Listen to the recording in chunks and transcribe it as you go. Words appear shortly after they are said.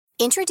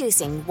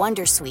Introducing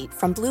Wondersuite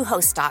from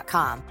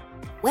Bluehost.com.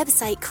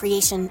 Website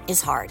creation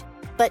is hard,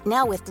 but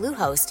now with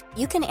Bluehost,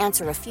 you can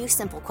answer a few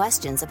simple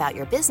questions about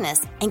your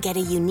business and get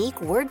a unique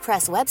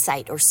WordPress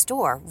website or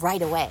store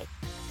right away.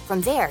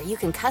 From there, you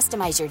can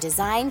customize your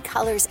design,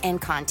 colors,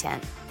 and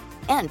content.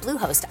 And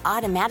Bluehost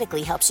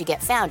automatically helps you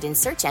get found in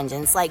search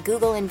engines like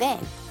Google and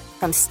Bing.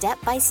 From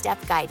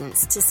step-by-step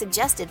guidance to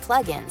suggested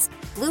plugins,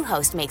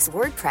 Bluehost makes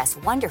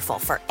WordPress wonderful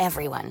for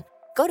everyone.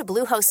 Go to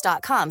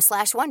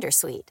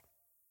bluehost.com/wondersuite.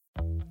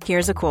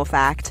 Here's a cool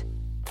fact.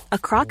 A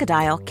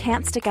crocodile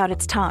can't stick out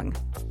its tongue.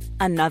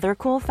 Another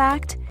cool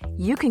fact,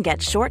 you can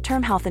get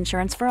short-term health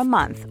insurance for a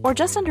month or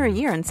just under a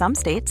year in some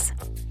states.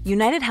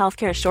 United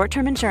Healthcare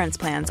short-term insurance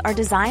plans are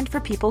designed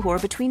for people who are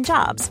between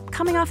jobs,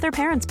 coming off their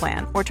parents'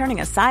 plan, or turning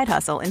a side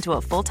hustle into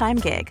a full-time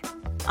gig.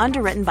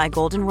 Underwritten by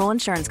Golden Rule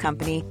Insurance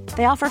Company,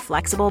 they offer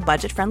flexible,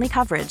 budget-friendly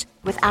coverage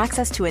with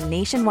access to a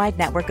nationwide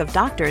network of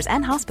doctors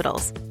and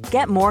hospitals.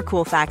 Get more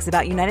cool facts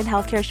about United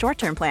Healthcare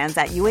short-term plans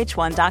at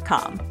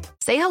uh1.com.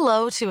 Say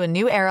hello to a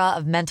new era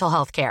of mental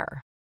health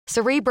care.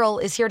 Cerebral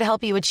is here to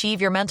help you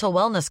achieve your mental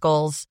wellness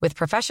goals with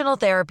professional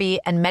therapy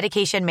and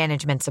medication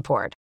management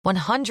support.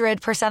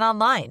 100%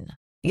 online.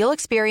 You'll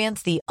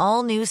experience the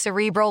all-new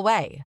Cerebral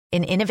Way,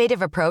 an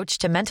innovative approach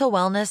to mental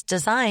wellness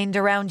designed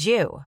around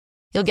you.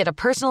 You'll get a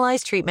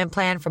personalized treatment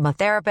plan from a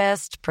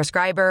therapist,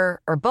 prescriber,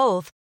 or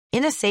both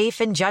in a safe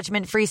and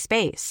judgment-free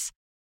space.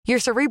 Your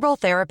Cerebral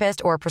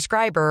therapist or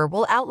prescriber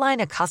will outline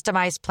a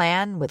customized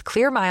plan with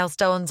clear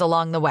milestones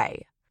along the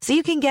way, so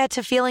you can get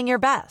to feeling your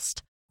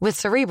best. With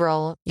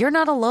Cerebral, you're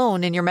not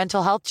alone in your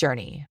mental health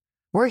journey.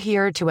 We're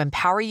here to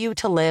empower you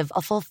to live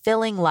a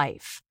fulfilling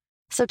life.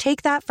 So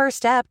take that first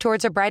step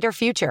towards a brighter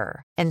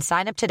future and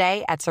sign up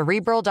today at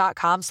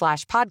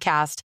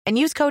Cerebral.com/podcast and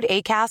use code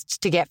ACAST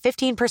to get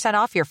 15%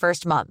 off your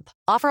first month.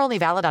 Offer only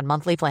valid on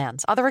monthly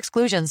plans. Other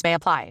exclusions may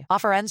apply.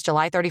 Offer ends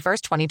July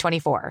 31st,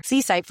 2024.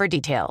 See site for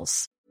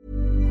details.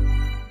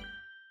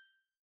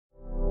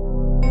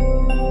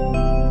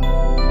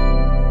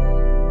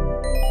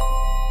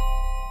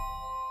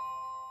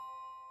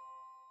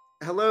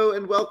 Hello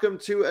and welcome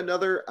to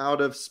another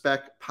Out of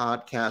Spec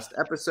podcast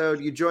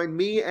episode. You join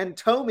me and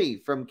Tommy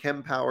from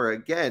Kempower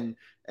again,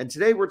 and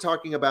today we're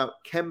talking about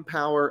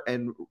Kempower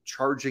and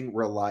charging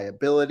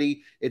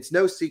reliability. It's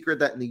no secret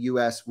that in the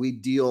US we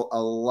deal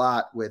a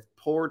lot with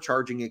poor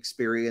charging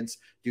experience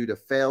due to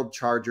failed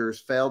chargers,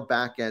 failed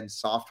back-end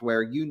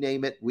software, you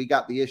name it, we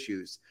got the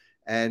issues.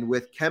 And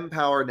with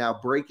Kempower now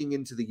breaking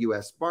into the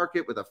US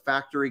market with a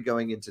factory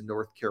going into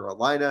North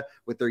Carolina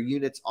with their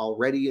units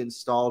already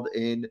installed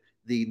in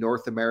the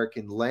North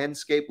American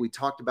landscape. We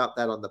talked about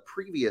that on the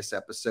previous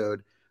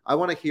episode. I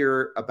want to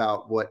hear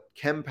about what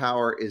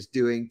Kempower is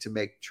doing to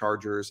make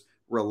chargers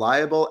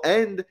reliable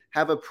and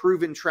have a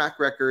proven track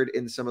record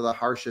in some of the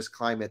harshest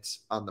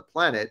climates on the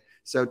planet.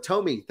 So,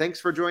 Tommy, thanks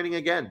for joining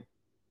again.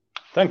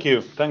 Thank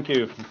you,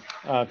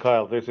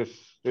 Kyle. This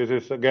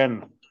is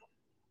again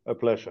a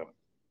pleasure.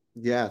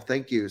 Yeah,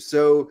 thank you.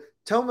 So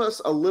tell us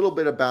a little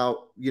bit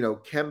about,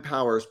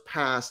 Kempower's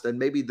past and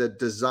maybe the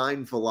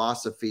design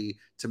philosophy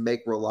to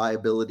make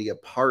reliability a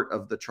part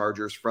of the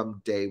chargers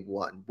from day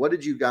one. What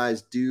did you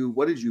guys do?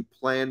 What did you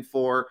plan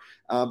for?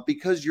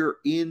 Because you're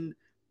in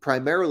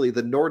primarily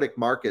the Nordic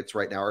markets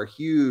right now are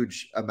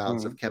huge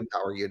amounts of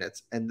Kempower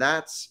units. And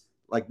that's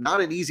like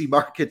not an easy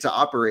market to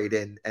operate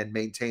in and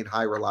maintain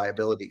high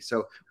reliability.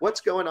 So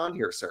what's going on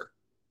here, sir?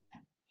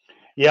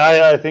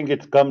 Yeah, I think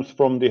it comes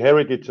from the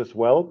heritage as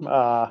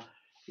well.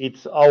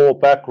 It's our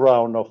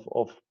background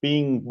of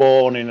being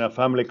born in a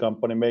family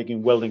company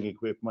making welding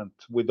equipment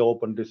with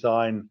open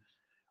design,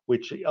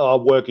 which are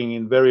working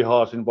in very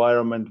harsh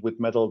environment with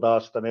metal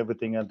dust and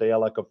everything, and they are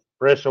like a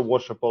pressure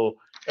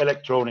washable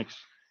electronics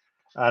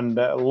and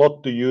a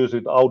lot to use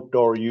it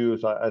outdoor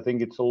use. I think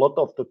it's a lot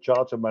of the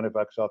charger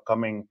manufacturers are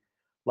coming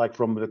like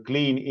from the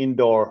clean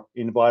indoor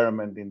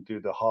environment into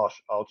the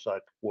harsh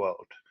outside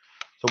world.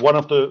 So one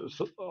of the,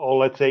 or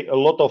let's say a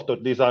lot of the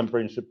design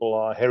principles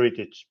are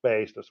heritage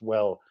based as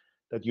well,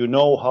 that you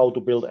know how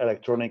to build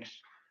electronics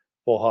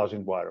for harsh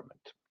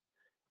environment.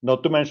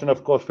 Not to mention,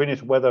 of course,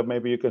 Finnish weather.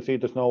 Maybe you can see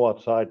the snow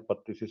outside,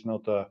 but this is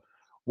not a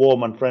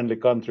warm and friendly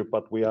country.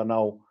 But we are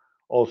now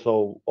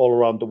also all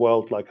around the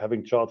world, like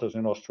having charters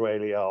in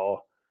Australia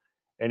or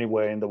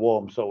anywhere in the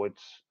warm. So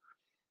it's,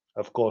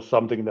 of course,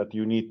 something that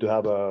you need to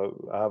have a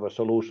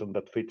solution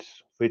that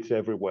fits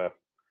everywhere.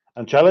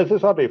 And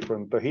challenges are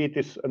different. The heat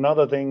is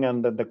another thing,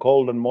 and then the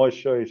cold and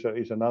moisture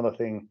is another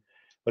thing.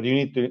 But you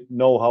need to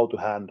know how to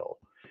handle.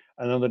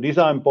 And on the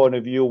design point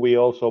of view, we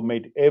also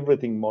made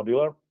everything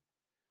modular.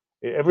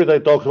 Everybody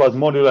talks about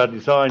modular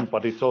design,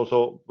 but it's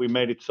also, we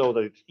made it so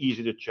that it's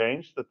easy to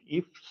change, that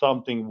if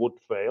something would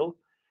fail,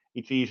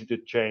 it's easy to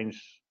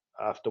change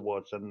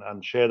afterwards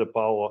and share the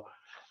power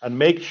and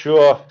make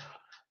sure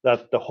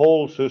that the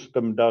whole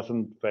system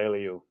doesn't fail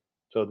you.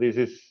 So this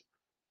is,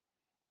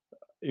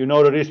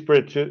 the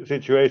desperate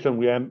situation,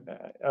 we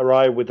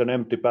arrive with an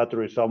empty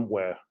battery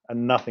somewhere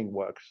and nothing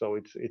works. So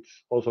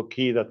it's also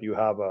key that you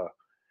have a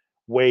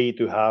way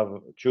to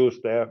choose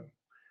there.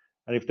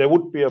 And if there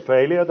would be a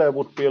failure, there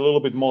would be a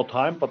little bit more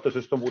time, but the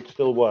system would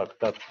still work.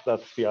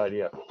 That's the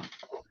idea.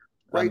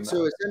 Right. And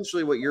So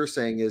essentially, what you're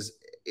saying is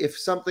if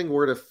something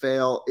were to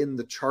fail in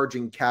the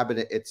charging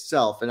cabinet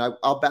itself, and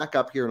I'll back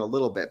up here in a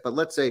little bit, but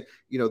let's say,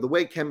 the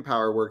way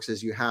Kempower works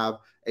is you have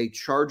a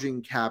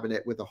charging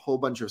cabinet with a whole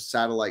bunch of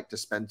satellite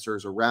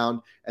dispensers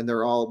around, and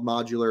they're all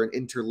modular and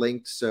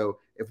interlinked. So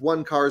if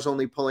one car is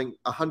only pulling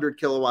 100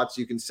 kilowatts,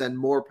 you can send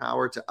more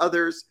power to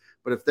others.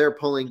 But if they're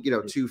pulling,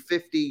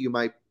 250, you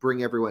might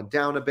bring everyone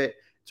down a bit.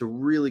 It's a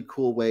really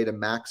cool way to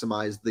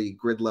maximize the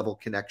grid level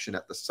connection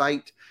at the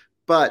site.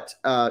 But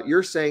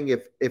you're saying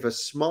if a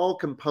small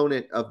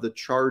component of the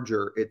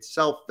charger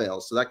itself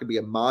fails, so that could be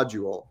a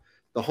module,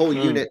 the whole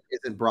unit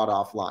isn't brought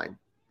offline.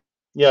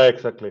 yeah,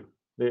 exactly.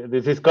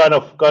 This is kind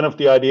of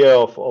the idea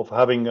of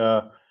having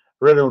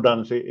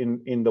redundancy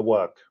in the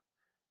work,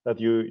 that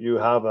you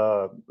have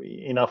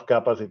enough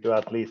capacity to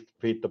at least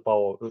feed the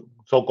power,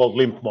 so-called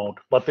limp mode.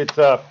 But it's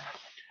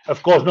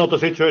of course not a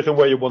situation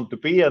where you want to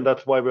be, and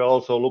that's why we're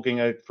also looking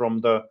at it from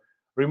the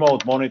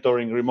remote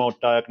monitoring, remote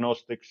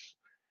diagnostics,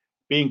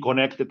 being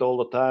connected all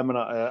the time. And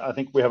I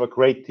think we have a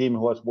great team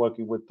who is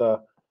working with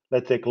the,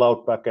 let's say,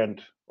 cloud backend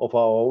of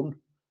our own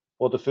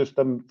for the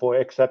system, for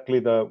exactly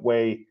the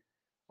way,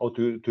 or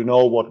to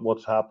know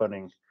what's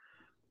happening.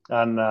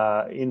 And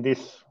in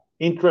this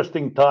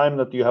interesting time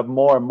that you have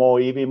more and more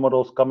EV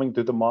models coming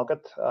to the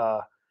market,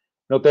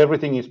 not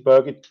everything is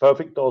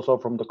perfect also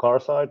from the car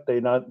side. They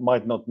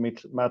might not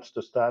match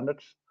the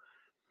standards.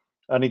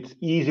 And it's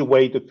easy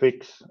way to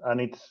fix.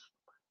 And it's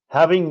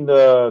having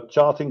the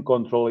charging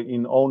control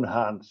in own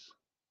hands.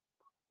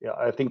 Yeah,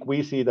 I think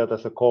we see that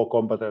as a core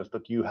competence,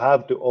 that you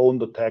have to own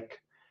the tech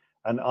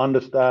and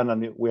understand.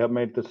 And we have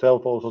made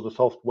itself also the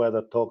software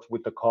that talks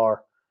with the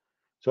car.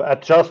 So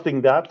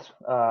adjusting that,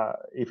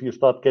 if you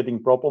start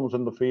getting problems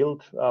in the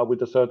field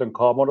with a certain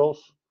car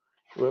models,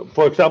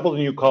 for example, the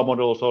new car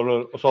models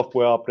or a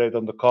software update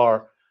on the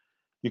car,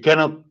 you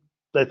cannot,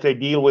 let's say,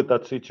 deal with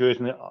that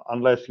situation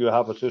unless you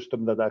have a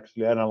system that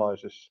actually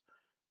analyzes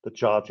the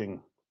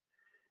charging.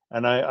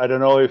 And I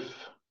don't know if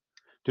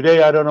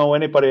today, I don't know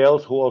anybody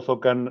else who also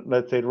can,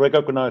 let's say,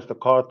 recognize the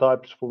car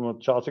types from the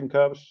charging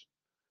curves.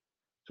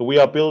 So we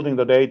are building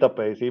the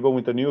database. Even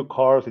with the new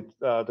cars,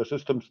 the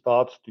system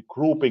starts to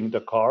grouping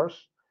the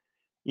cars.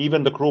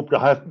 Even the group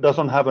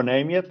doesn't have a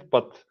name yet,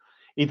 but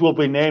it will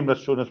be named as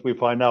soon as we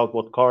find out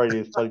what car it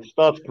is. But it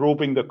starts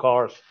grouping the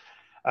cars,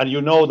 and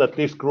you know that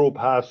this group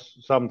has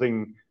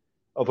something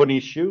of an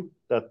issue,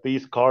 that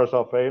these cars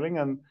are failing.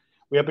 And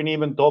we have been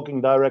even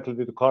talking directly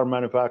to the car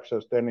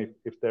manufacturers then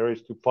if there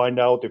is, to find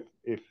out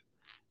if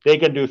they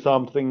can do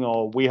something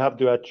or we have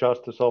to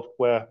adjust the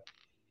software.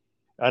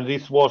 And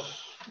this was,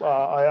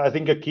 I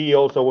think, a key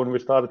also when we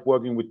started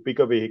working with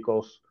bigger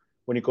vehicles.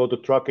 When you go to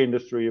truck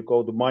industry, you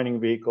go to mining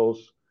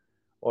vehicles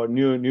or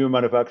new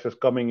manufacturers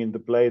coming into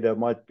play, there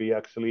might be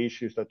actually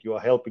issues that you are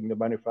helping the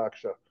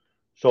manufacturer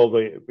solve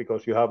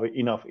because you have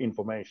enough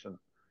information.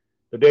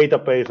 The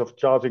database of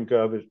charging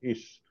curve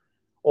is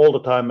all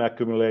the time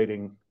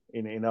accumulating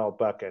in our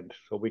backend.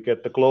 So we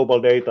get the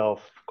global data of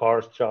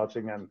cars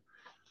charging and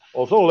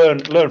also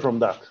learn from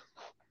that.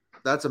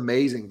 That's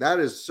amazing. That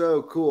is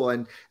so cool.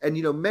 And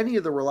many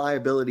of the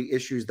reliability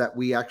issues that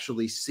we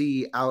actually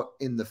see out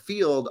in the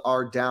field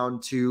are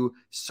down to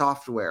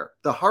software.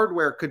 The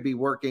hardware could be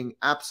working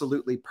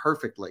absolutely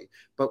perfectly,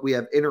 but we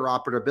have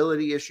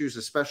interoperability issues,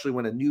 especially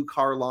when a new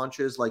car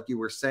launches. Like you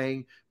were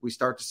saying, we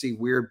start to see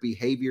weird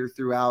behavior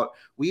throughout.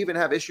 We even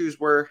have issues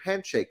where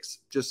handshakes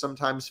just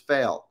sometimes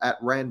fail at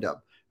random.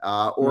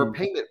 Or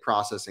payment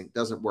processing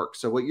doesn't work.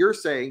 So what you're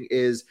saying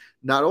is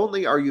not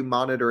only are you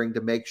monitoring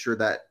to make sure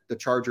that the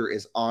charger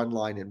is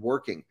online and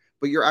working,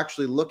 but you're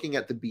actually looking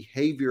at the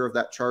behavior of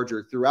that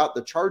charger throughout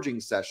the charging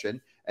session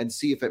and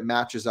see if it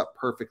matches up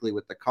perfectly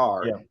with the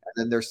car. Yeah. And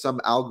then there's some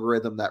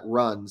algorithm that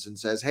runs and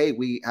says, hey,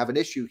 we have an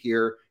issue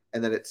here.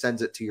 And then it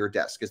sends it to your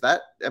desk.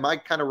 Am I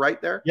kind of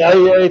right there? Yeah,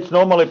 it's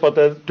normally, but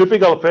the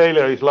typical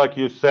failure is, like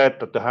you said,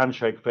 that the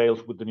handshake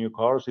fails with the new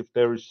cars. If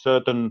there is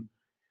certain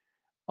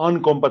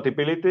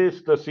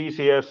uncompatibilities, the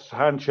CCS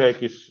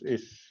handshake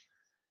is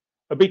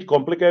a bit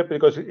complicated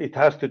because it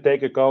has to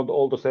take account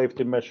all the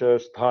safety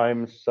measures,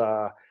 times,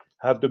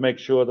 have to make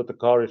sure that the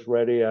car is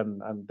ready,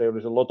 and there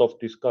is a lot of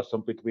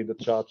discussion between the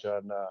charger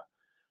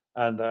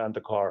and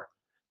the car.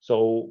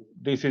 So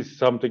this is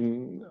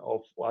something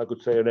of, I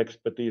could say, an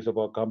expertise of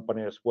our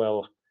company as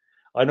well.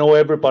 I know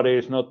everybody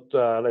is not,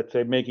 let's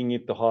say, making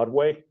it the hard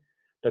way,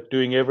 that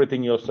doing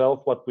everything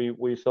yourself, but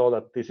we saw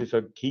that this is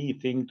a key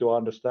thing to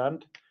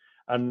understand.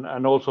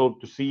 And also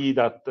to see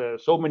that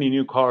so many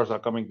new cars are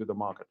coming to the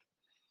market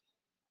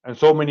and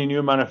so many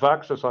new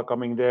manufacturers are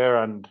coming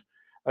there. And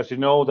as you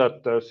know,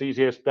 that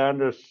CCS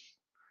standards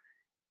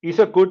is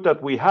a good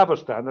that we have a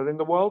standard in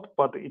the world,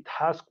 but it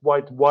has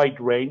quite wide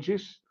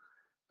ranges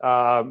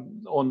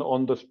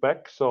on the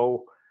spec.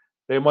 So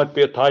there might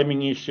be a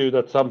timing issue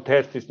that some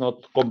test is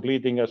not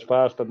completing as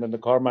fast, and then the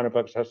car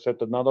manufacturer has set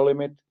another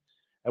limit,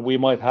 and we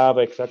might have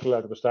exactly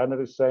like the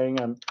standard is saying,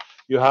 and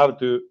you have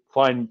to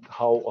find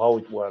how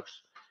it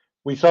works.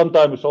 We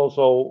sometimes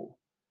also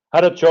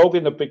had a joke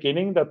in the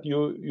beginning that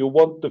you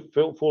want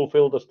to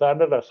fulfill the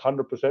standard as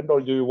 100%,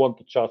 or do you want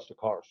to charge the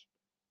cars?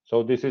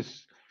 So this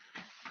is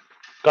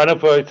kind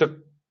of it's a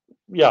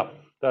yeah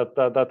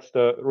that's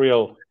the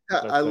real. Yeah,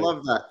 I Let's say.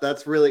 love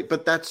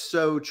that. That's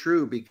so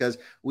true because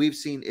we've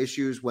seen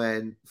issues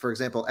when, for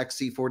example,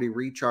 XC40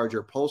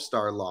 Recharger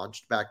Polestar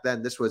launched back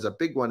then. This was a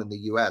big one in the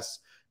US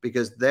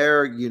because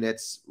their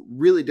units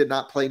really did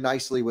not play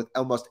nicely with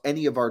almost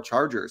any of our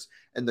chargers.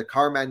 And the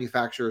car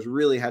manufacturers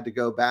really had to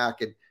go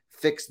back and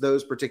fix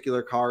those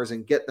particular cars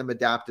and get them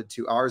adapted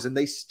to ours. And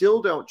they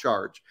still don't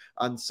charge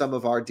on some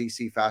of our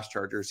DC fast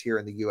chargers here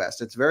in the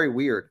US. It's very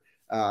weird,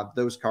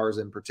 those cars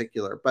in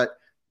particular. But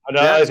And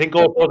I that's think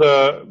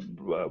also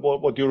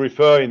what you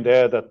refer in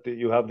there, that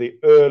you have the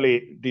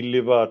early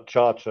delivered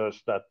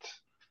chargers that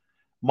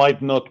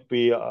might not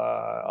be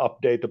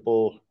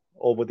updatable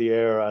over the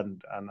air,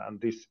 and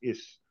this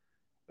is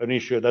an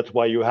issue. That's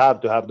why you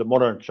have to have the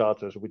modern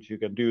chargers, which you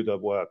can do the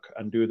work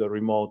and do the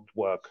remote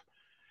work.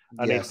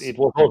 And yes. it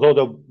was also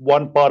the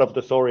one part of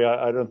the story.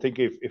 I don't think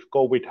if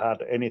COVID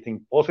had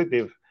anything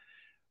positive,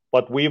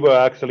 but we were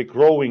actually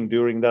growing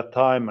during that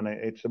time, and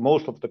it's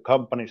most of the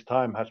company's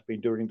time has been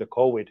during the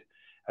COVID.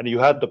 And you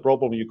had the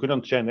problem, you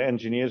couldn't send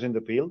engineers in the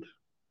field.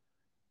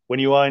 When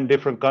you are in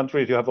different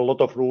countries, you have a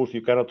lot of rules,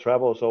 you cannot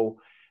travel. So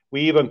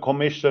we even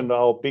commissioned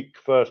our big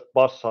first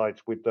bus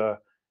sites with the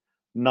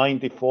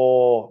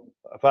 94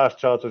 fast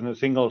chargers in a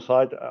single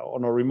site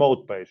on a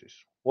remote basis.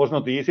 Was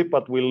not easy,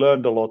 but we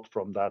learned a lot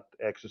from that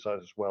exercise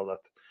as well, that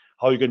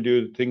how you can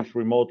do things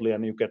remotely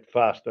and you get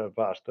faster and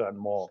faster and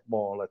more,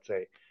 let's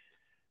say,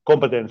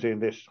 competency in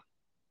this.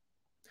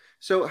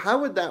 So how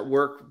would that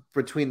work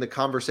between the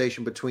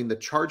conversation between the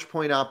charge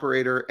point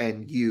operator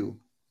and you?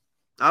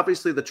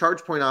 Obviously, the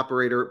charge point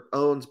operator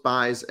owns,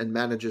 buys, and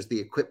manages the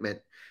equipment.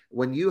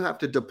 When you have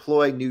to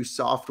deploy new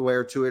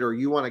software to it or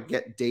you want to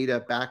get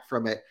data back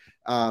from it,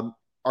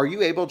 are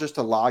you able just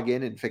to log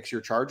in and fix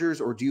your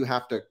chargers, or do you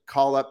have to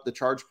call up the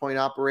charge point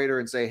operator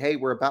and say, hey,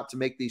 we're about to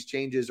make these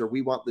changes, or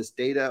we want this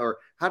data, or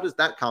how does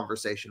that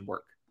conversation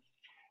work?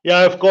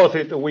 Yeah, of course,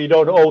 we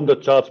don't own the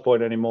charge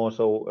point anymore.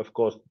 So, of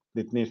course,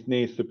 it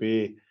needs to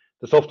be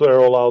the software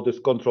rollout is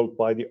controlled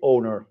by the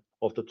owner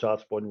of the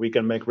charge point. We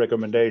can make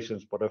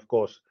recommendations, but of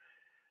course,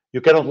 you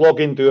cannot log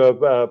into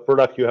a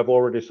product you have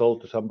already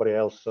sold to somebody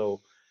else.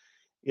 So,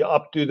 yeah,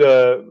 up to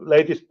the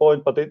latest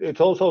point, but it's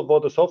also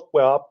for the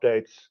software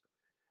updates.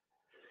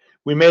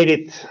 We made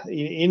it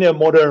in a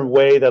modern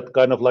way that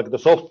kind of like the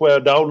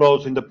software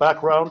downloads in the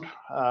background,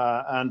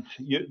 and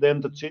then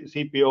the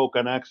CPO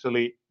can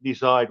actually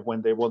decide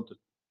when they want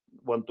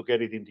to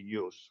get it into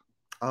use.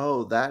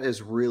 Oh, that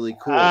is really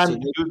cool.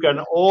 And you can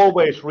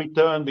always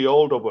return the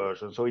older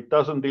version, so it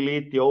doesn't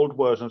delete the old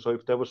version. So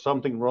if there was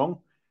something wrong,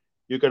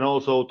 you can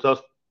also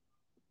just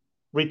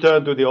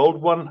return to the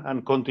old one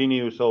and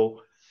continue.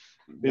 So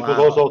it was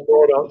also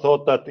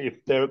thought that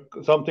if there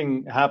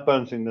something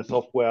happens in the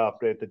software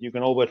update, that you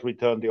can always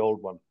return the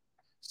old one.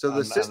 So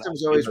the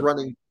system's always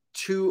running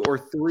 2 or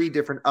 3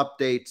 different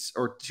updates,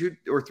 or 2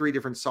 or 3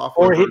 different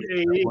software. Or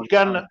it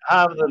can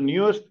have the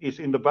newest is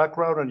in the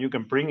background and you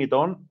can bring it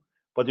on,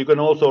 but you can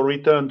also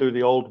return to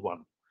the old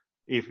one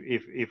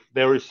if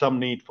there is some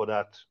need for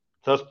that,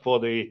 just for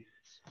the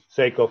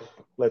sake of,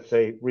 let's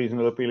say,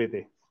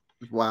 reasonability.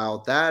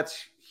 Wow,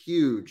 that's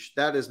huge.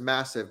 That is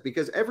massive,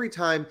 because every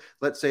time,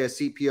 let's say, a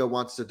CPO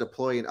wants to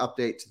deploy an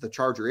update to the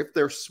charger, if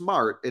they're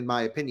smart, in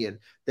my opinion,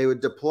 they would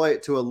deploy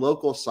it to a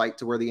local site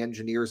to where the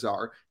engineers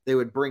are. They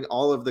would bring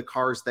all of the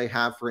cars they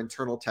have for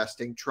internal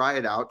testing, try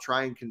it out,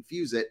 try and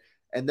confuse it.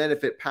 And then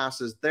if it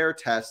passes their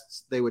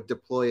tests, they would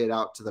deploy it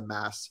out to the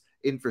mass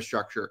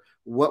infrastructure.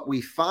 What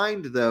we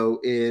find, though,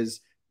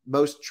 is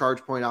most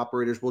charge point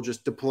operators will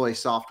just deploy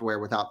software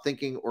without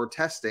thinking or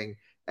testing,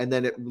 and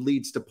then it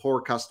leads to poor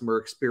customer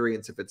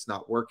experience if it's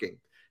not working.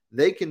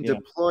 They can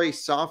deploy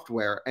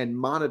software and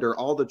monitor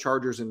all the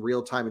chargers in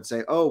real time and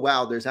say, oh,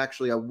 wow, there's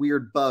actually a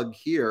weird bug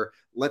here.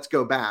 Let's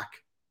go back.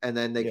 And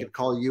then they could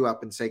call you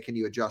up and say, can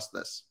you adjust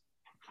this?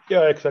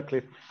 Yeah,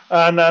 exactly.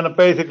 And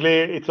basically,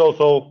 it's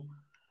also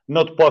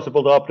not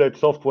possible to update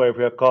software if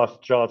you're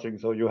fast charging.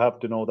 So you have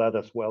to know that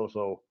as well.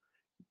 So,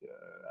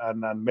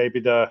 and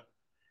maybe the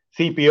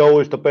CPO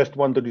is the best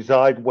one to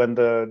decide when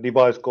the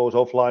device goes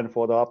offline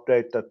for the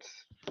update, that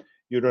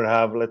you don't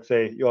have, let's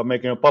say, you are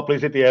making a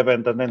publicity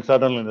event and then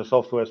suddenly the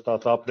software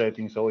starts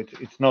updating. So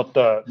it's not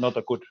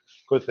a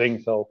good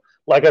thing. So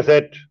like I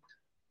said,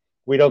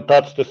 we don't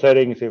touch the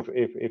settings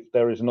if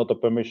there is not a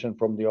permission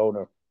from the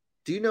owner.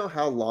 Do you know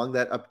how long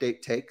that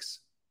update takes?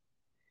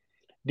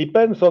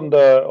 Depends on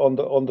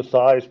the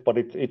size, but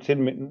it's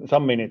in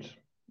some minutes.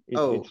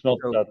 It's not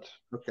that.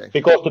 Okay.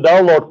 Because the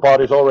download part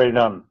is already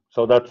done.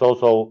 So that's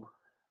also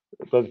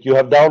because you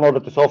have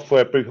downloaded the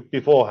software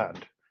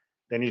beforehand.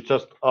 Then you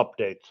just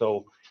update.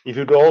 So if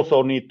you'd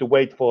also need to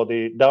wait for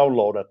the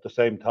download at the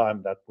same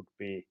time, that would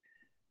be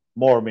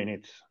more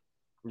minutes.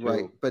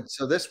 Right. But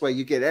so this way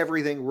you get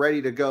everything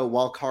ready to go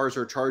while cars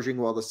are charging,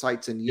 while the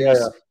site's in use.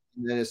 Yeah.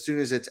 And then as soon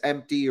as it's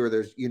empty, or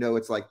there's,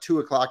 it's like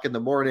 2:00 in the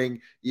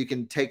morning, you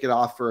can take it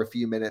off for a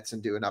few minutes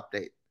and do an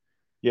update.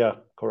 Yeah,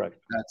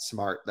 correct. That's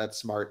smart. That's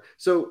smart.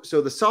 So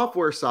the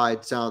software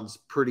side sounds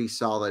pretty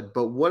solid,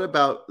 but what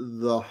about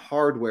the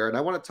hardware? And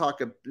I want to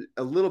talk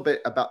a little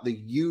bit about the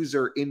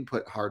user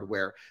input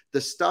hardware, the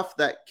stuff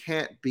that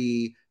can't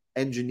be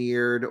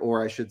engineered,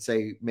 or I should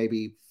say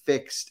maybe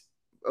fixed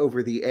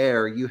over the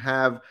air. You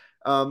have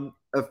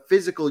a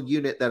physical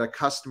unit that a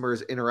customer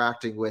is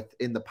interacting with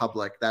in the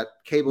public, that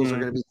cables are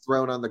going to be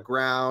thrown on the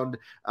ground.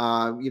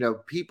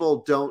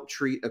 People don't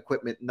treat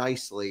equipment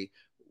nicely.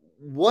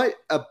 What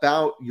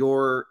about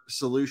your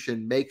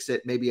solution makes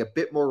it maybe a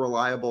bit more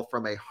reliable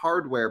from a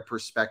hardware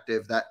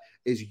perspective that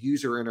is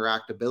user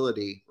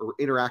interactability or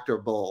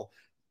interactable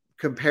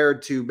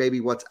compared to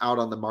maybe what's out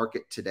on the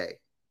market today?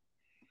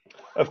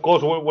 Of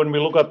course, when we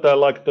look at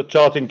the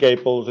charging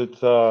cables, it's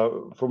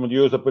from a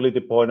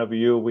usability point of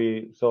view,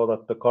 we saw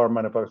that the car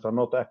manufacturers are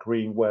not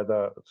agreeing where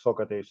the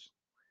socket is.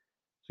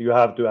 So you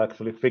have to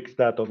actually fix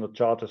that on the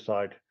charger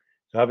side.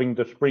 So having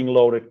the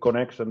spring-loaded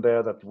connection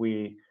there, that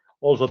we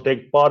also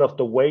take part of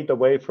the weight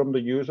away from the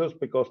users,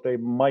 because they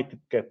might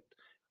get,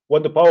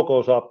 when the power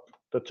goes up,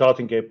 the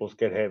charging cables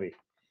get heavy,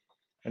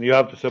 and you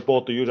have to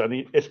support the user.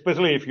 And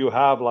especially if you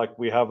have, like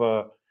we have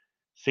a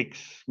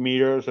 6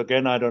 meters.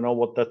 Again, I don't know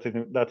what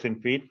that's in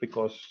feet,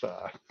 because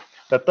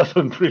that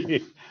doesn't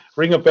really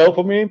ring a bell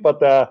for me.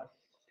 But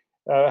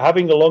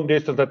having a long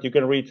distance that you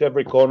can reach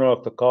every corner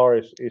of the car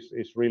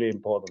is really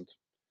important.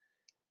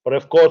 But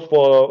of course,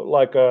 for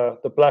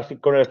the plastic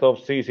connector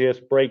of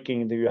CCS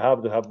braking, you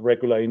have to have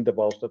regular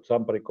intervals that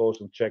somebody goes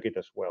and check it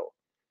as well.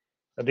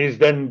 And this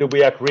then, do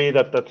we agree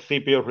that that's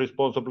CPO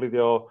responsibility,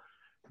 or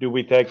do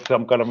we take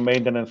some kind of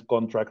maintenance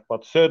contract?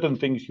 But certain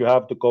things you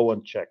have to go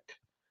and check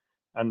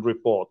and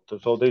report.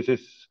 So this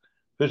is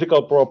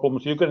physical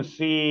problems. You can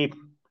see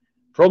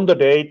from the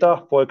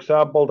data, for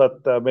example,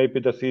 that maybe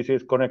the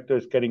CCS connector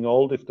is getting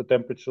old if the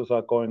temperatures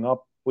are going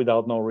up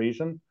without no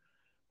reason.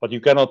 But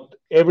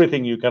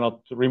everything you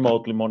cannot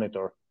remotely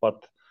monitor.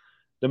 But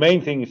the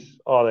main things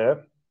are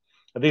there.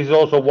 And this is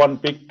also one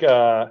big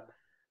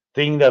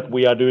thing that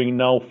we are doing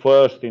now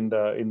first in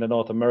the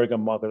North American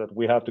market, that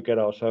we have to get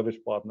our service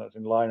partners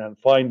in line and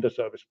find the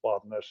service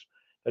partners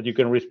that you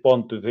can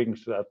respond to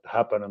things that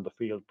happen in the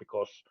field,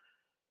 because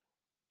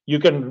you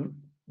can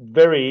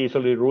very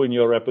easily ruin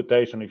your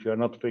reputation if you're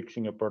not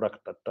fixing a product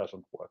that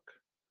doesn't work.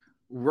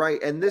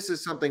 Right. And this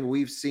is something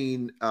we've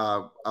seen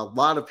a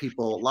lot of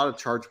people, a lot of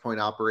charge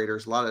point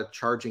operators, a lot of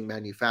charging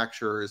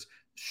manufacturers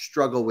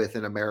struggle with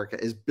in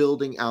America, is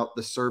building out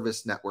the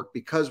service network,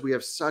 because we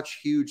have such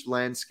huge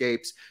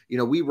landscapes.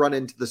 We run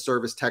into the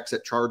service techs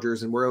at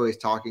chargers and we're always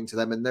talking to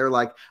them, and they're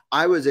like,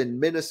 I was in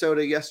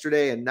Minnesota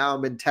yesterday and now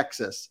I'm in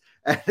Texas.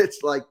 And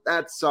it's like,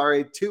 that's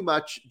too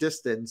much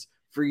distance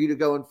for you to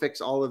go and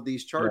fix all of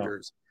these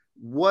chargers. Yeah.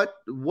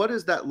 What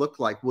does that look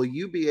like? Will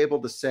you be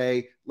able to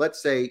say,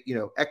 let's say,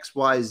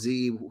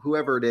 XYZ,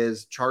 whoever it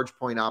is, charge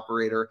point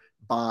operator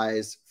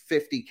buys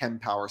 50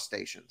 Kempower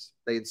stations.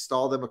 They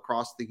install them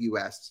across the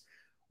US.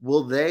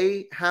 Will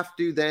they have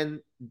to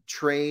then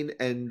train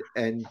and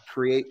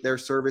create their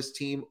service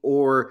team,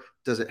 or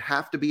does it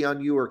have to be on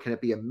you, or can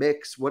it be a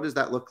mix? What does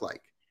that look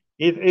like?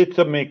 It's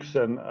a mix,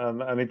 and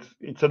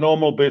it's a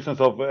normal business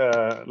of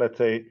let's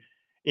say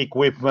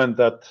equipment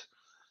that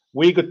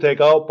we could take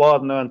our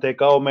partner and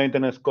take our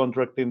maintenance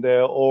contract in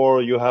there,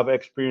 or you have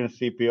experienced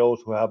CPOs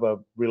who have a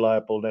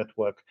reliable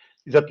network.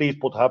 It's at least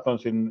what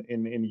happens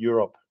in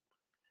Europe.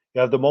 You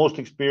have the most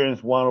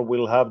experienced one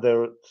will have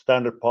their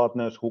standard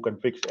partners who can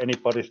fix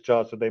anybody's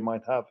charge that they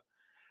might have.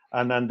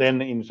 And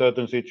then in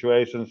certain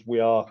situations, we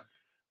are,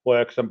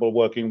 for example,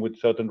 working with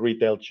certain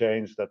retail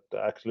chains that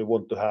actually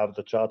want to have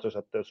the chargers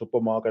at their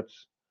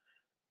supermarkets.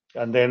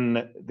 And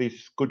then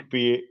this could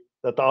be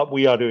that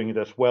we are doing it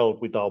as well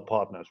with our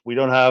partners. We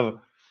don't have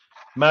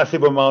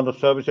massive amount of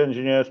service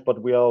engineers, but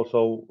we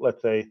also,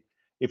 let's say,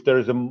 if there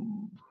is a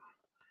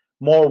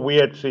more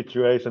weird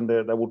situation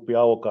there, that would be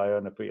our guy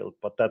on the field,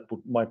 but that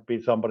might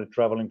be somebody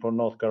traveling from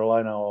North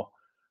Carolina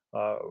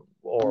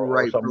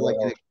or somewhere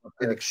else.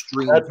 An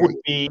extreme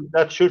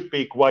that should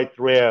be quite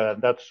rare,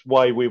 and that's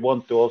why we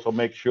want to also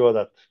make sure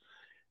that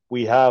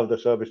we have the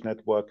service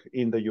network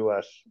in the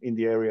US in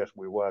the areas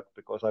we work,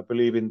 because I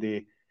believe in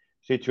the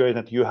situation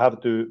that you have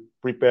to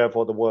prepare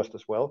for the worst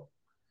as well,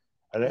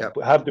 and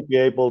have to be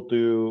able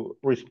to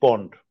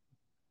respond.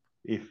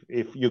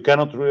 If you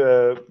cannot,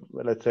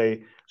 let's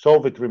say,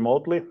 solve it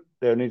remotely,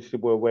 there needs to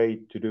be a way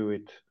to do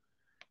it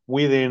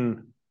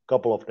within a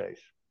couple of days.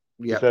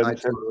 Yeah, I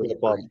totally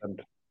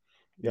agree.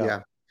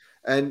 Yeah.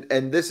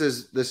 And this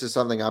is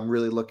something I'm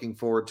really looking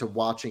forward to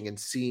watching and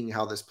seeing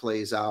how this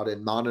plays out,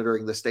 and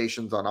monitoring the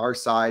stations on our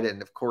side,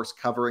 and of course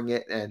covering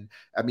it. And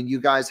I mean, you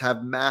guys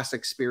have mass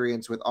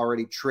experience with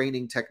already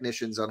training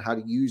technicians on how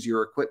to use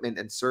your equipment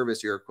and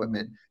service your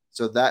equipment. Mm-hmm.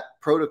 So that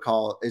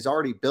protocol is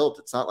already built.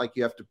 It's not like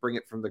you have to bring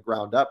it from the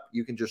ground up.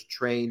 You can just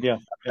train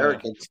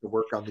Americans to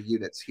work on the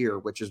units here,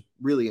 which is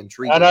really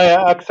intriguing. And I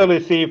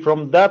actually see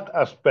from that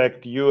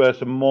aspect you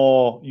as a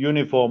more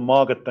uniform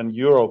market than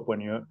Europe,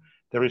 when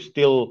there is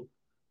still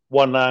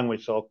one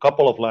language or a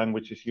couple of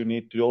languages you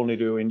need to only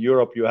do. In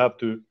Europe, you have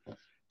to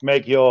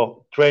make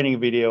your training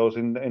videos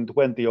in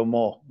 20 or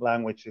more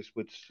languages,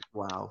 which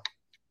Wow.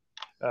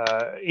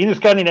 in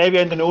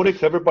Scandinavia, in the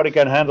Nordics, everybody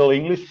can handle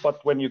English,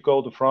 but when you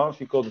go to France,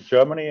 you go to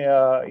Germany,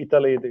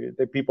 Italy,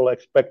 the people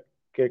expect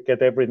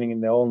get everything in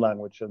their own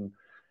language, and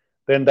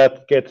then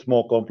that gets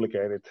more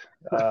complicated.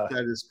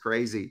 That is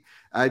crazy.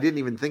 I didn't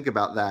even think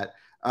about that.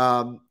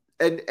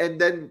 And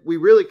then we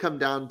really come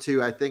down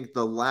to, I think,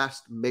 the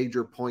last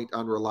major point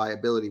on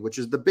reliability, which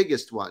is the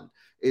biggest one,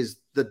 is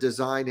the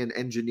design and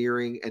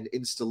engineering and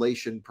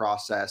installation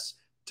process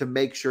to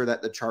make sure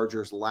that the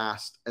chargers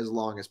last as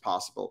long as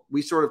possible.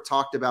 We sort of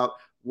talked about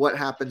what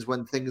happens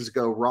when things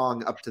go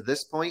wrong up to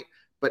this point,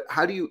 but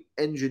how do you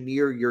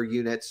engineer your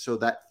units so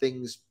that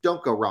things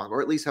don't go wrong,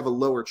 or at least have a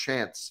lower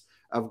chance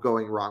of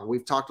going wrong?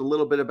 We've talked a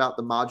little bit about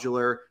the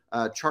modular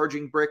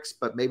charging bricks,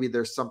 but maybe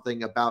there's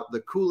something about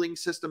the cooling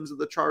systems of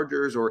the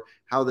chargers or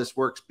how this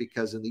works,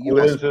 because in the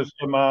US, cooling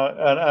system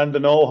and the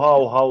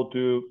know-how how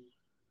to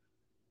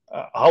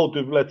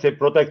let's say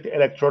protect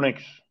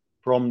electronics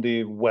from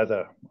the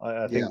weather.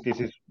 I think this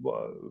is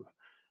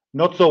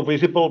not so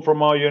visible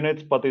from our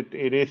units, but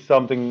it is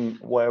something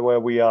where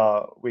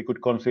we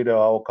could consider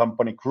our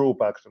company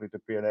group actually to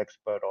be an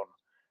expert on,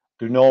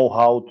 to know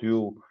how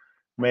to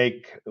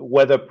make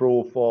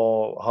weatherproof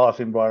or harsh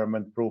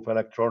environment proof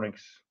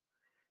electronics.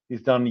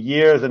 It's done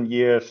years and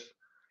years.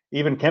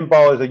 Even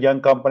Kempower is a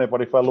young company,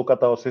 but if I look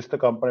at our sister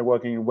company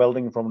working in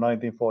welding from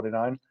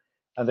 1949,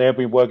 and they have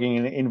been working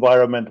in an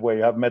environment where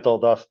you have metal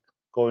dust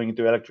going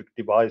into electric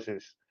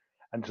devices.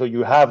 And so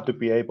you have to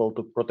be able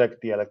to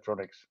protect the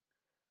electronics,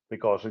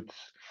 because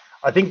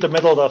I think the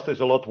metal dust is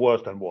a lot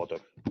worse than water.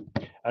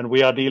 And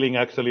we are dealing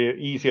actually an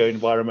easier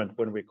environment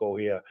when we go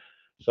here.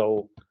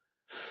 So,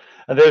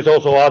 and there's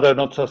also other,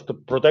 not just the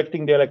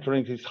protecting the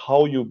electronics, is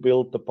how you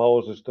build the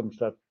power systems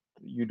that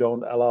you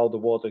don't allow the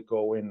water to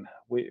go in.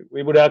 We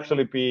would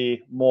actually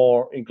be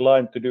more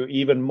inclined to do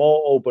even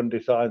more open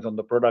designs on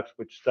the products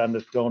which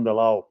standards don't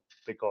allow,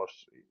 because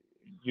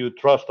you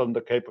trust on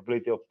the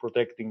capability of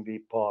protecting the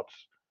parts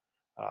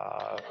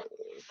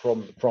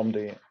from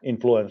the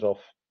influence of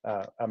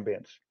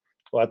ambience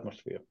or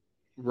atmosphere.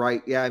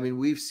 Right. Yeah. I mean,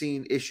 we've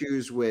seen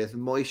issues with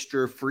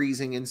moisture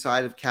freezing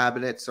inside of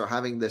cabinets. So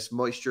having this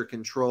moisture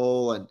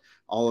control and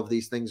all of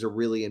these things are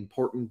really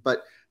important.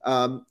 But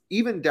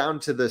even down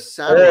to the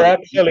satellite. Or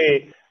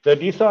actually, the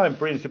design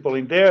principle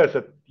in there is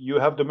that you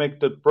have to make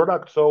the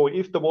product so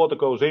if the water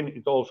goes in,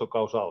 it also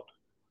goes out.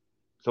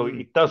 So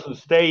it doesn't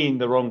stay in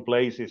the wrong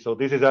places. So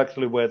this is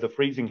actually where the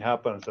freezing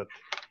happens. That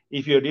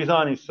if your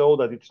design is so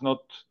that it's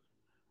not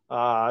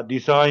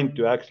designed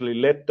to actually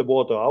let the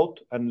water out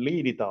and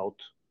lead it out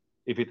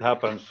if it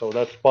happens. So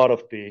that's part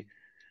of the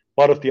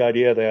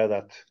idea there,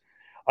 that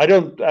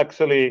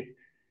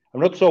I'm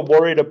not so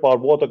worried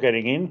about water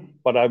getting in,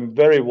 but I'm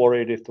very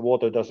worried if the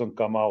water doesn't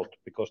come out,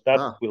 because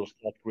that will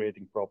start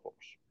creating problems.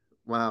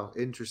 Wow,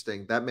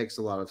 interesting. That makes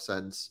a lot of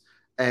sense.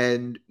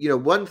 And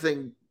one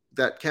thing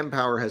that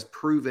Kempower has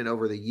proven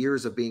over the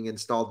years of being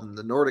installed in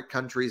the Nordic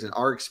countries and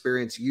our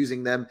experience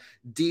using them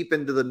deep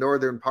into the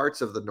northern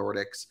parts of the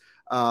Nordics,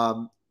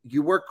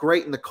 you work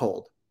great in the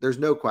cold. There's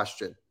no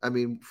question. I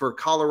mean, for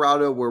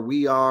Colorado, where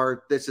we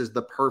are, this is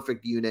the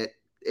perfect unit.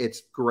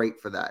 It's great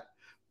for that.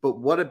 But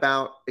what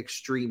about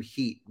extreme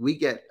heat? We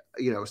get,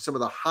 some of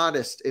the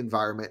hottest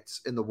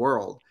environments in the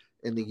world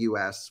in the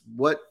US.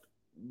 What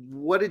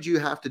did you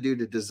have to do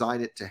to design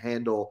it to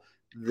handle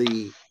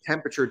the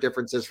temperature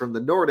differences from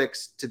the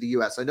Nordics to the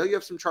US? I know you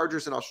have some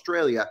chargers in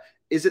Australia.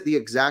 Is it the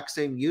exact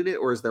same unit,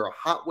 or is there a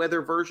hot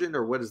weather version,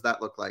 or what does that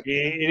look like?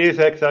 It is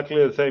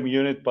exactly the same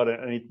unit, but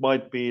it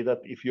might be that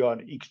if you are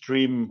in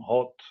extreme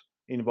hot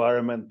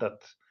environment,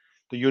 that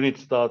the unit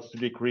starts to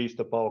decrease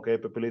the power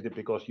capability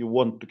because you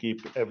want to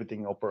keep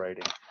everything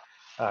operating.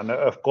 And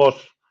of course,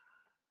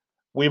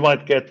 we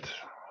might get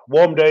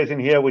warm days in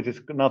here, which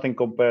is nothing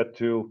compared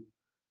to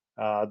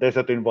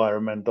desert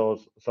environment or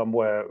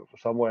somewhere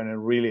in a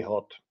really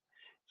hot.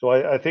 So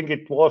I think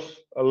it was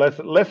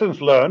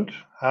lessons learned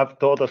have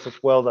taught us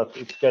as well that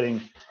it's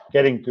getting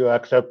to an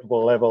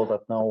acceptable level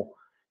that now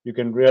you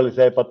can really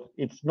say. But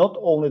it's not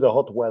only the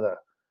hot weather.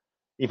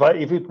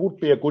 If it would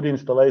be a good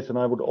installation,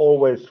 I would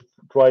always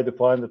try to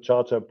find a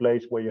charger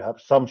place where you have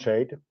some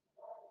shade,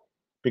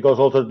 because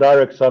also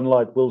direct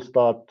sunlight will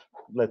start,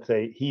 let's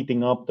say,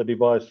 heating up the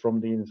device from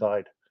the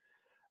inside.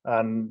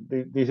 And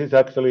this is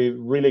actually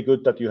really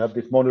good that you have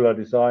this modular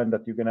design,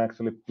 that you can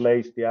actually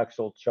place the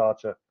actual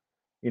charger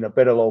in a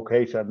better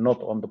location,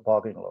 not on the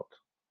parking lot,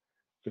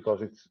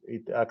 because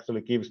it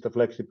actually gives the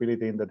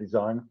flexibility in the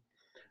design.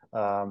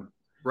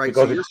 Right.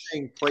 So you're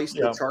saying place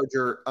the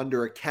charger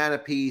under a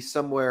canopy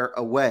somewhere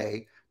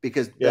away,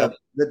 because the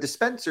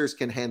dispensers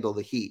can handle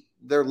the heat.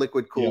 They're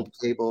liquid cooled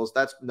cables.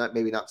 That's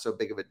maybe not so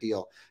big of a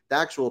deal. The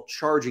actual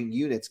charging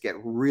units get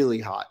really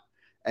hot,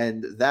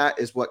 and that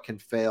is what can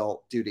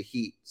fail due to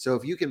heat. So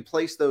if you can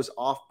place those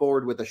off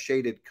board with a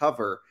shaded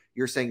cover,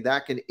 you're saying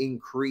that can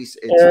increase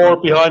its or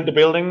behind the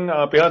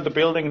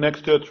building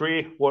next to a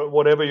tree,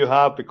 whatever you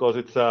have, because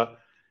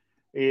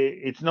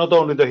it's not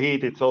only the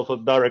heat, it's also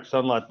direct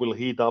sunlight will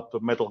heat up the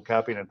metal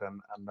cabinet,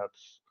 and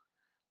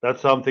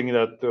That's something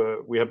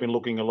that we have been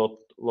looking a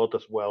lot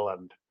as well,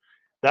 and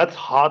that's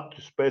hard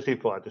to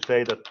specify to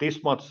say that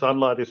this much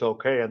sunlight is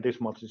okay and this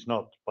much is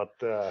not.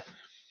 But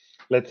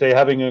let's say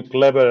having a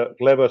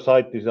clever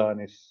site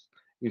design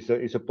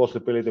is a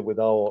possibility with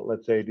our,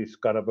 let's say, this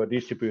kind of a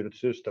distributed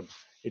system.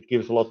 It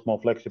gives a lot more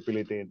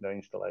flexibility in the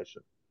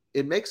installation.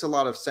 It makes a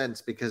lot of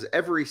sense because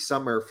every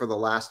summer for the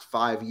last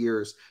 5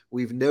 years,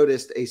 we've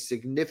noticed a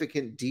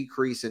significant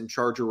decrease in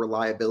charger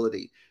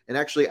reliability. And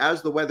actually,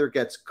 as the weather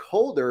gets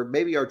colder,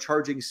 maybe our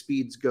charging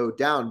speeds go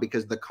down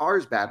because the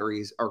car's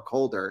batteries are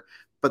colder,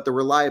 but the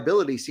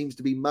reliability seems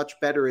to be much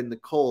better in the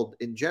cold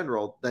in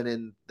general than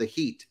in the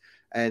heat.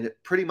 And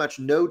pretty much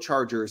no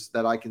chargers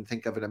that I can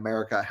think of in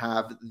America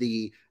have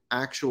the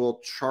actual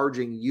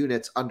charging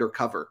units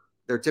undercover.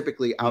 They're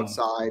typically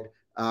outside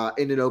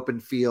in an open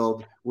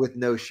field with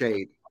no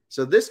shade.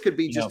 So this could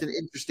be just an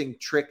interesting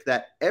trick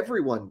that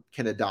everyone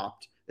can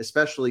adopt,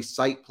 especially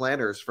site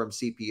planners from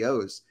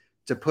CPOs,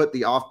 to put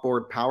the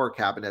offboard power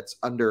cabinets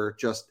under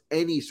just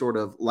any sort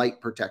of light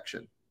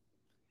protection.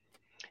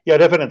 Yeah,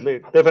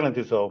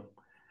 definitely so.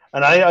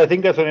 And I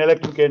think as an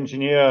electric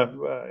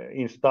engineer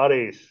in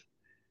studies,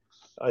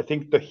 I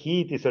think the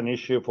heat is an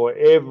issue for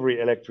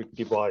every electric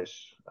device,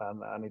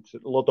 and it's a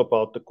lot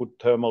about the good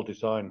thermal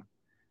design,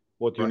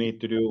 what you need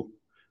to do.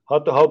 How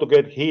to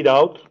get heat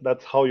out,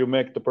 that's how you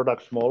make the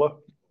product smaller,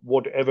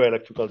 whatever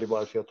electrical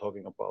device you're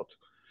talking about.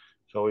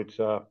 So it's,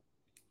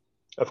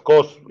 of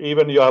course,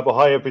 even you have a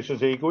high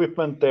efficiency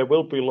equipment, there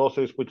will be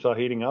losses which are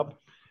heating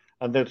up.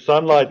 And then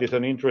sunlight is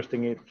an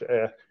interesting,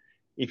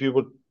 if you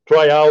would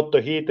try out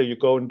the heater, you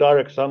go in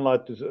direct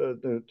sunlight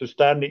to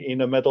stand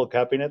in a metal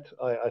cabinet,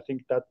 I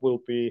think that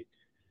will be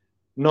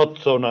not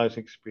so nice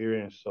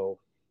experience. So.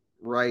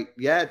 Right.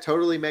 Yeah, it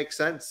totally makes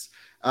sense.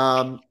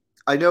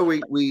 I know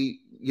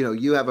we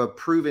you have a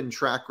proven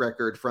track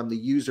record from the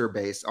user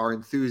base, our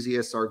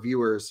enthusiasts, our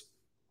viewers,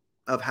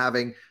 of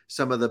having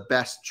some of the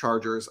best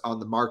chargers on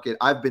the market.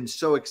 I've been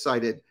so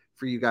excited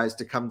for you guys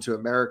to come to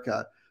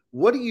America.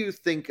 What do you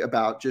think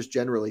about just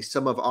generally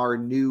some of our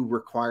new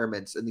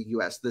requirements in the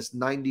US, this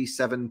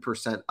 97%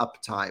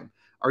 uptime?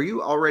 Are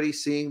you already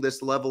seeing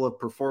this level of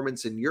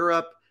performance in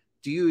Europe?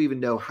 Do you even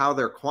know how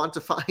they're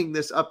quantifying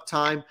this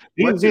uptime?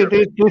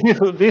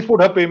 This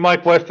would have been my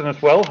question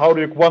as well. How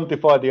do you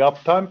quantify the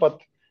uptime?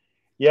 But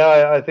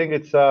yeah, I think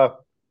it's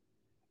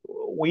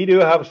we do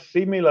have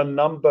similar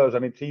numbers,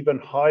 and it's even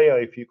higher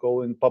if you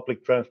go in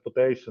public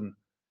transportation.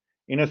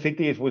 In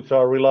cities which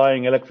are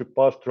relying electric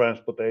bus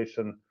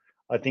transportation,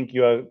 I think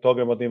you are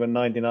talking about even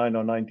 99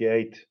 or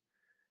 98.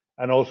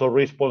 And also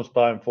response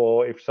time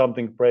for if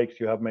something breaks,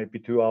 you have maybe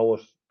 2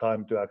 hours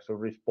time to actually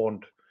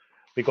respond,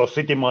 because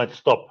city might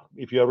stop.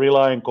 If you're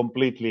relying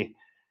completely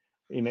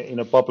in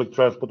a public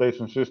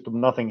transportation system,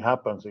 nothing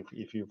happens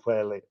if you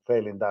fail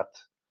in that.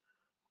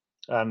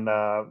 And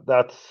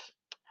that's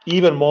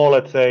even more,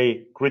 let's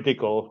say,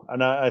 critical.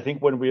 And I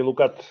think when we look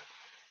at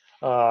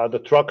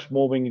the trucks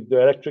moving in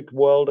the electric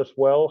world as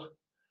well,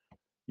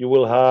 you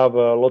will have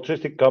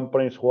logistic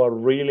companies who are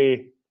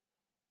really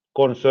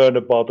concerned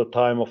about the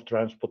time of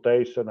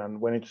transportation, and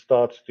when it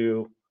starts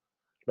to,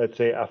 let's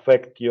say,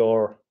 affect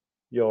your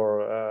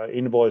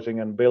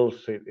invoicing and bills,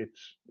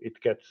 it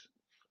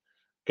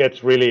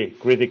gets really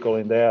critical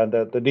in there, and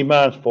the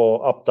demands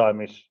for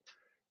uptime is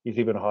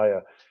even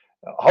higher.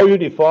 How you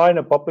define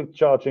a public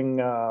charging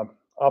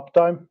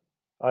uptime?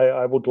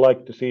 I would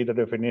like to see the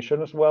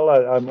definition as well.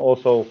 I'm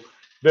also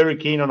very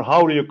keen on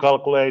how do you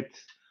calculate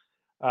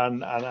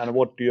and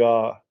what you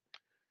are.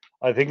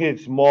 I think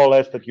it's more or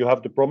less that you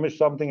have to promise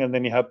something and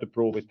then you have to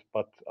prove it.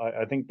 But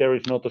I think there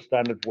is not a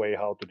standard way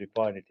how to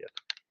define it yet.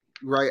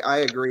 Right, I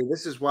agree.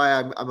 This is why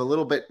I'm a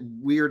little bit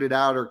weirded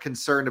out or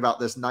concerned about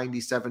this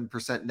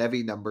 97%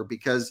 NEVI number,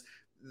 because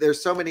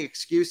there's so many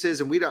excuses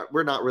and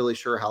we're not really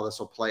sure how this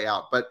will play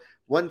out. But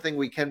one thing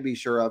we can be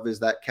sure of is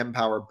that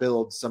Kempower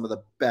builds some of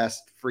the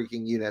best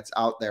freaking units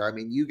out there. I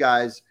mean, you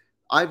guys,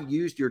 I've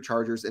used your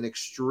chargers in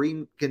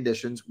extreme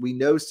conditions. We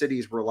know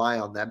cities rely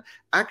on them.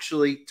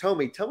 Actually,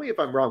 Tommy, tell me if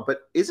I'm wrong,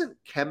 but isn't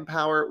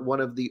Kempower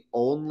one of the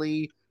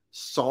only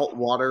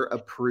saltwater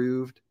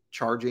approved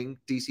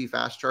DC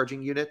fast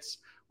charging units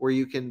where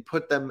you can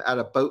put them at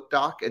a boat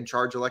dock and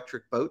charge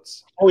electric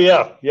boats? Oh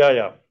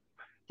yeah.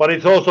 But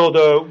it's also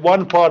the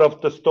one part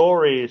of the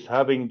story is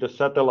having the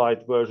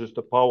satellite versus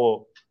the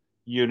power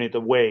unit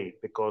away,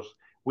 because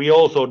we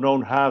also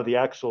don't have the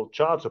actual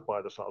charger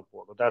by the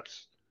saltwater.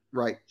 That's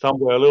right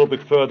somewhere a little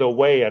bit further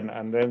away,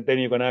 and then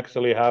you can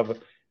actually have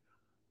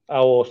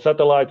our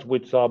satellites,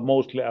 which are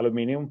mostly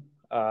aluminium,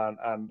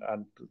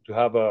 and to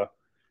have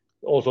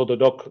also the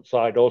dock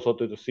side, also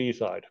to the sea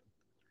side,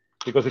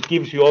 because it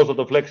gives you also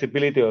the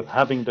flexibility of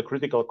having the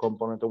critical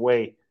component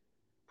away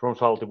from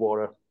salty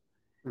water.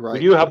 Right. We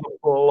do have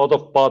a lot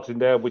of parts in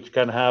there which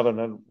can have, and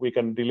then we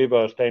can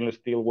deliver a stainless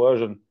steel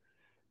version,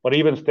 but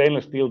even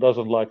stainless steel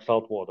doesn't like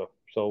salt water,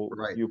 so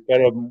you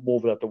better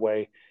move that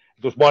away.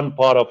 It was one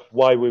part of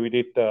why we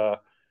did the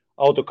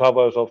outer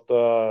covers of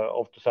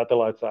the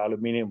satellites are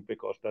aluminium,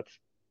 because that's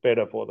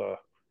better for the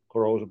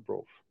corrosion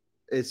proof.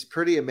 It's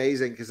pretty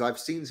amazing because I've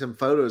seen some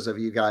photos of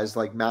you guys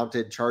like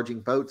mounted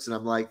charging boats, and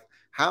I'm like,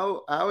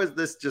 how is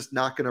this just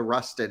not going to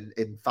rust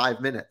in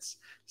 5 minutes?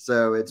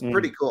 So it's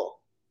pretty cool.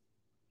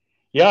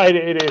 Yeah,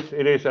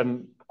 it is,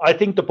 and I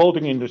think the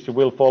boating industry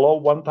will follow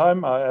one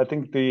time. I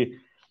think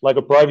like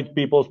a private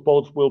people's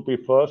boats will be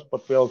first,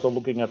 but we're also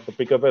looking at the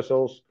bigger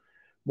vessels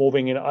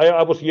moving in.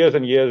 I was years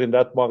and years in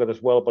that market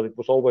as well, but it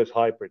was always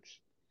hybrids.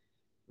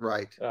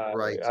 Right.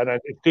 And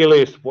it still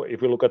is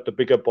if you look at the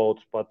bigger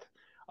boats. But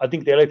I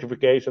think the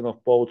electrification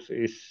of boats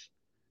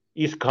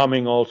is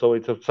coming also.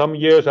 It's some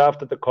years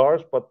after the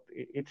cars, but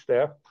it's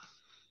there.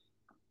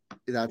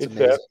 That's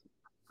amazing. There.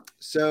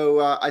 So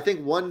I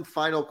think one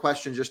final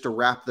question just to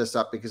wrap this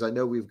up, because I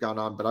know we've gone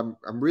on, but I'm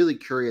really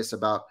curious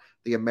about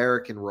the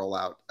American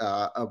rollout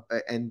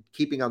and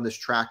keeping on this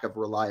track of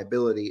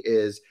reliability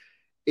is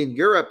in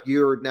Europe,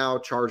 you're now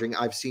charging.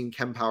 I've seen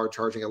Kempower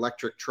charging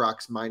electric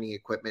trucks, mining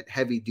equipment,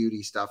 heavy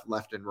duty stuff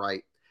left and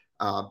right.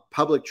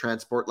 Public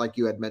transport, like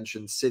you had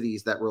mentioned,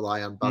 cities that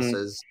rely on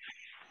buses.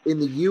 In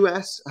the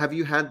US, have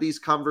you had these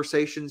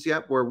conversations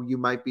yet where you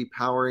might be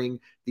powering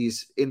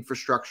these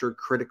infrastructure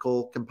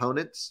critical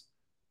components?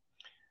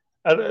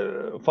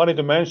 Funny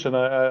to mention,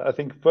 I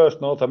think first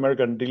North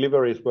American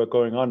deliveries were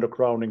going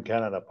underground in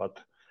Canada, but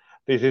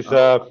this is,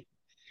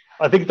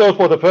 I think those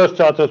were the first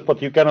chargers,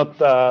 but you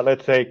cannot,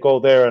 let's say, go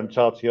there and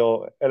charge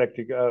your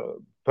electric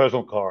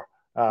personal car.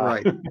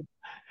 Right.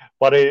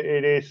 But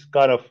it is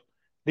kind of,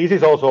 this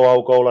is also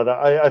our goal. And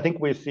I think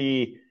we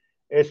see,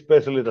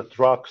 especially the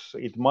trucks,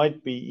 it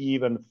might be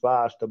even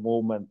faster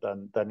movement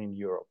than in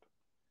Europe.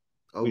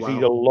 We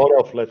see a lot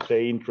of, let's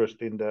say,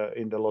 interest in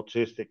the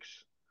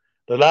logistics.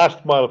 The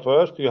last mile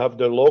first, you have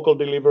the local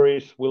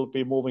deliveries will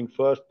be moving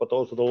first, but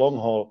also the long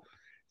haul.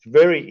 It's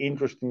very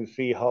interesting to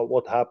see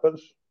what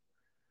happens.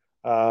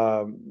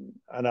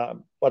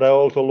 But I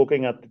also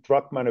looking at the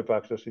truck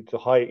manufacturers, it's a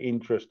high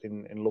interest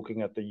in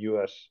looking at the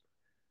US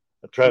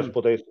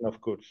transportation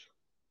of goods.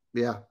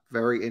 Yeah,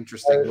 very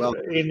interesting. Well,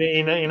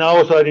 in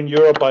our side in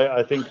Europe,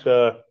 I think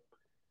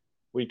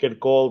we can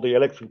call the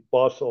electric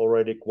bus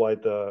already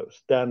quite a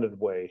standard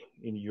way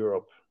in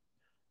Europe.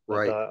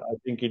 Right. But, I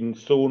think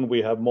soon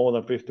we have more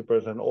than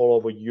 50% all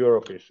over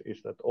Europe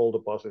is that all the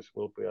buses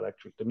will be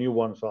electric. The new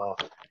ones are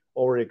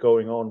already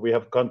going on. We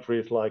have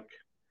countries like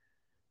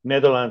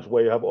Netherlands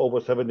where you have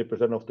over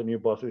 70% of the new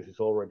buses is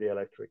already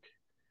electric.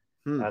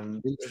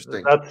 And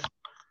interesting.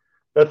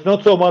 That's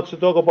not so much to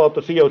talk about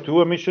the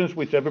CO2 emissions,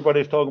 which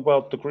everybody's talking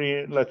about the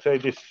green, let's say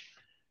this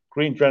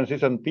green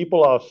transition.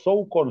 People are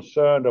so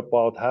concerned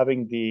about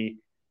having the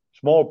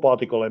small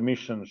particle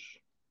emissions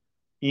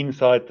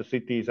inside the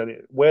cities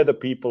and where the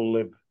people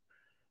live.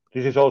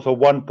 This is also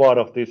one part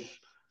of this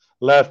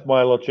last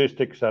mile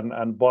logistics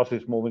and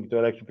buses moving to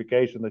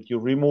electrification, that you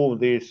remove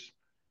these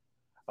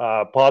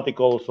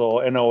particles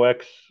or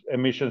NOx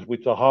emissions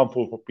which are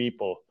harmful for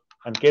people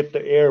and get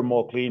the air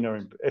more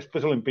cleaner,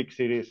 especially in big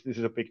cities. This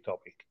is a big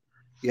topic.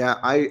 Yeah,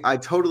 I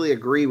totally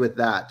agree with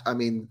that. I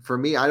mean, for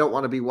me, I don't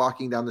want to be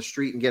walking down the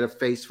street and get a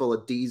face full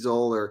of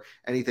diesel or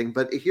anything.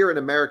 But here in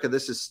America,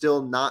 this is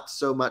still not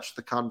so much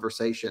the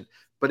conversation,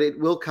 but it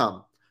will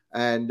come.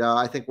 And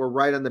I think we're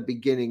right on the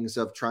beginnings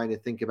of trying to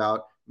think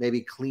about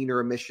maybe cleaner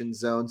emission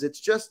zones. It's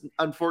just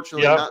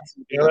unfortunately not.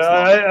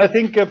 I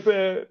think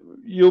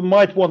you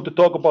might want to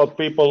talk about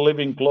people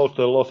living close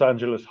to the Los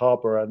Angeles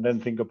harbor and then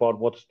think about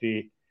what's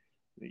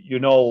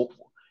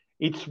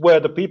it's where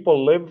the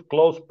people live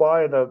close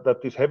by that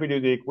this heavy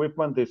duty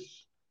equipment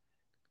is.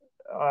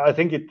 I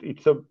think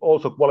it's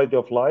also quality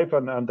of life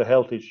and the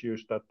health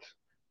issues that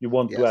you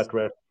want to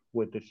address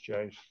with this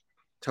change.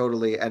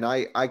 Totally. And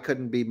I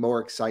couldn't be more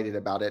excited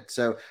about it.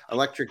 So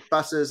electric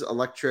buses,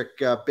 electric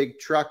big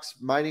trucks,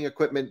 mining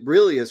equipment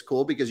really is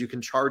cool because you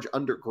can charge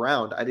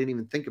underground. I didn't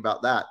even think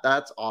about that.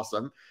 That's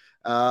awesome.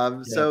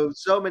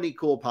 So many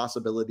cool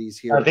possibilities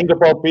here. I think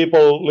about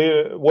people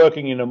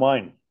working in a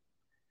mine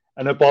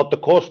and about the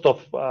cost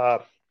of,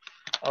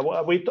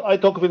 I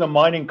talked with a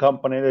mining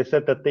company. They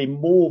said that they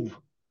move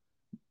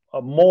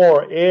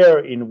more air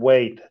in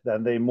weight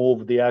than they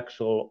move the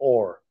actual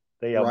ore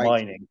they are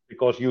mining,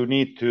 because you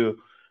need to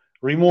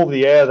remove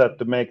the air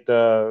to make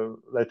the,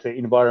 let's say,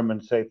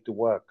 environment safe to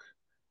work.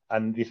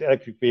 And these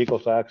electric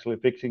vehicles are actually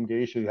fixing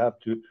the issue. You have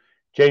to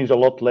change a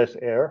lot less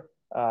air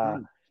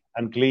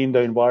and clean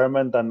the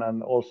environment.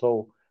 And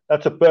also,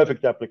 that's a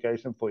perfect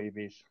application for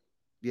EVs.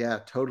 Yeah,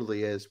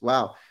 totally is.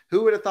 Wow.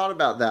 Who would have thought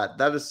about that?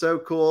 That is so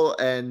cool.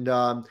 And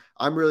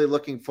I'm really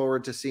looking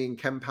forward to seeing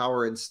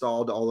Kempower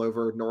installed all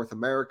over North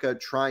America,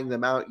 trying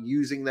them out,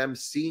 using them,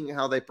 seeing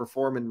how they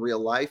perform in real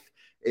life.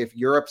 If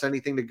Europe's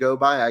anything to go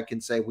by, I can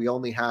say we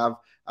only have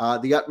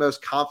the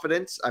utmost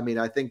confidence. I mean,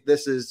 I think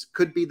this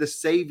could be the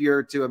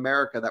savior to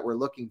America that we're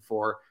looking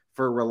for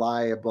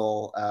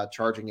reliable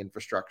charging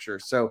infrastructure.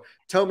 So,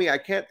 Tomi, I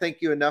can't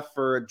thank you enough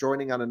for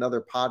joining on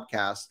another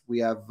podcast. We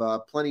have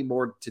plenty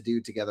more to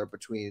do together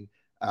between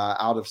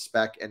Out of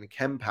Spec and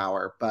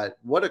Kempower. But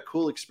what a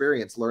cool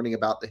experience learning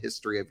about the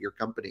history of your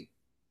company.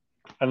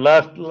 And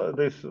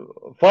this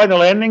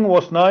final ending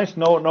was nice.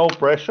 No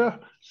pressure.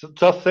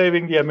 Just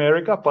saving the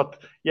America. But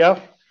yeah,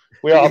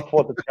 we are up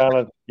for the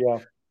challenge. Yeah.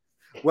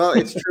 Well,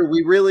 it's true.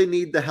 We really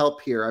need the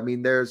help here. I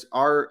mean, there's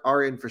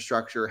our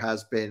infrastructure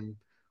has been,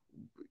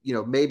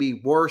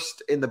 maybe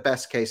worst in the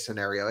best case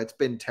scenario. It's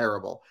been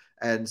terrible.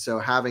 And so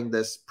having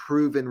this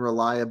proven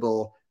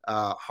reliable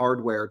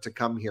hardware to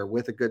come here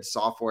with a good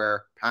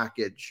software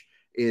package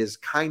is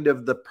kind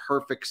of the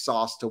perfect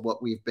sauce to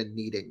what we've been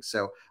needing.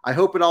 So I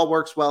hope it all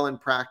works well in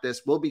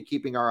practice. We'll be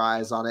keeping our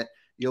eyes on it.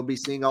 You'll be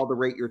seeing all the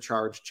rate your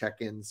charge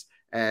check-ins.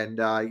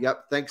 And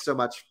thanks so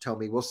much,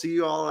 Tommy. We'll see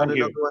you all on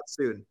another one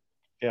soon.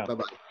 Yeah.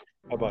 Bye-bye.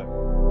 Bye-bye.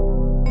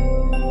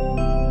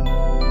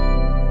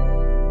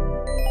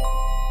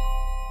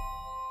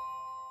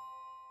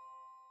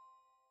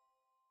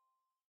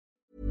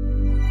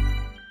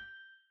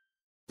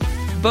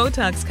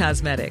 Botox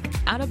Cosmetic,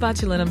 out of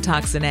botulinum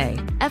toxin A,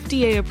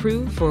 FDA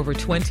approved for over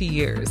 20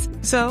 years.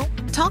 So,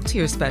 talk to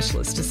your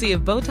specialist to see if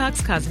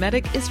Botox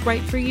Cosmetic is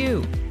right for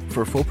you.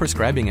 For full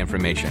prescribing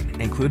information,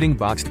 including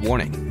boxed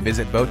warning,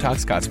 visit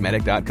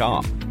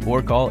BotoxCosmetic.com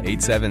or call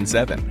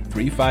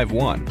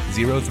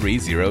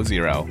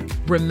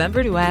 877-351-0300.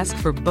 Remember to ask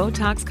for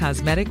Botox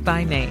Cosmetic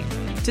by name.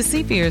 To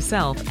see for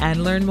yourself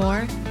and learn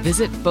more,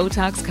 visit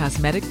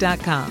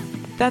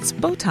BotoxCosmetic.com. That's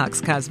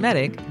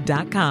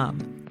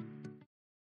BotoxCosmetic.com.